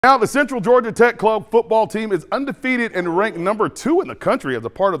Now, the Central Georgia Tech Club football team is undefeated and ranked #2 in the country as a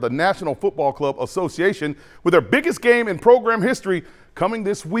part of the National Football Club Association, with their biggest game in program history coming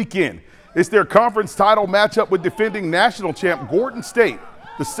this weekend. It's their conference title matchup with defending national champ Gordon State.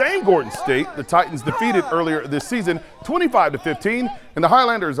 The same Gordon State the Titans defeated earlier this season 25-15, and the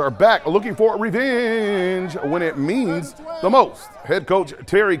Highlanders are back looking for revenge when it means the most. Head coach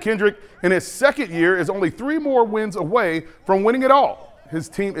Terry Kendrick, in his second year, is only 3 more wins away from winning it all. His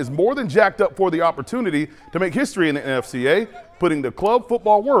team is more than jacked up for the opportunity to make history in the NFCA, putting the club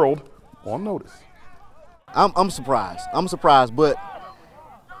football world on notice. I'm surprised. I'm surprised, but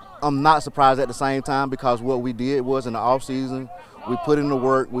I'm not surprised at the same time, because what we did was in the offseason, we put in the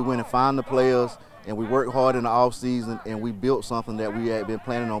work, we went and found the players, and we worked hard in the offseason, and we built something that we had been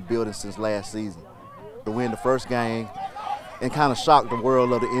planning on building since last season. To win the first game and kind of shock the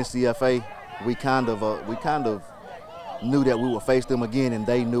world of the NCFA, we kind of knew that we would face them again, and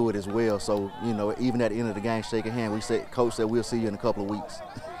they knew it as well. So, you know, even at the end of the game, shaking hands, Coach said, we'll see you in a couple of weeks.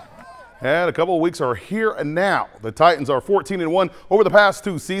 And a couple of weeks are here and now. The Titans are 14-1 over the past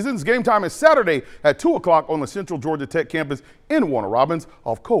 2 seasons. Game time is Saturday at 2 o'clock on the Central Georgia Tech campus in Warner Robins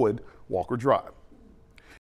off Coed Walker Drive.